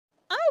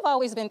I've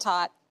always been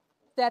taught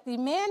that the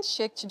man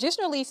should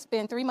traditionally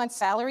spend 3 months'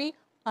 salary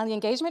on the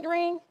engagement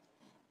ring,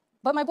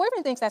 but my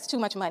boyfriend thinks that's too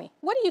much money.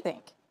 What do you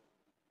think?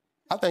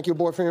 I think your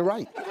boyfriend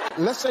right.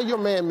 Let's say your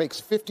man makes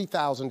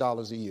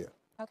 $50,000 a year.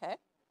 Okay.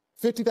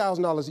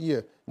 $50,000 a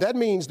year. That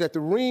means that the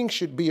ring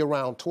should be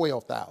around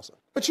 $12,000.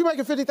 But you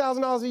making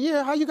 $50,000 a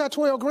year, how you got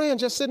 12 grand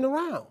just sitting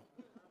around?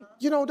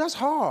 You know, that's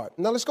hard.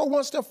 Now let's go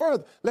one step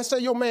further. Let's say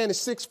your man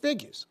is 6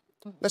 figures.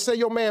 Let's say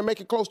your man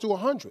make it close to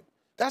 100.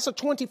 That's a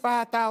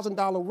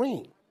 $25,000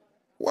 ring.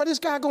 Where this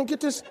guy gonna get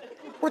this?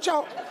 What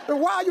y'all,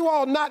 and why are you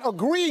all not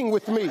agreeing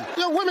with me? You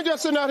know, women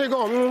just sitting out here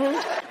going,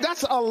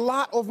 That's a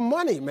lot of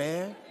money,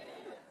 man.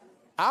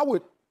 I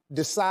would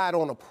decide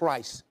on a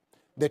price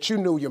that you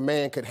knew your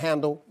man could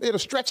handle. It'll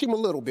stretch him a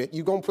little bit.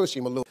 You're going to push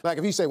him a little. Like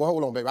if he say, well,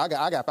 hold on, baby, I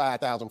got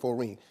 $5,000 for a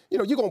ring. You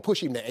know, you're going to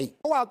push him to $8,000.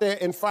 Go out there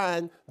and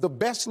find the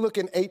best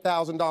looking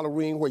 $8,000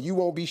 ring where you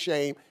won't be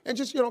shamed and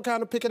just, you know,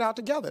 kind of pick it out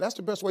together. That's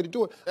the best way to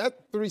do it. That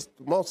 3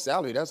 months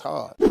salary, that's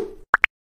hard.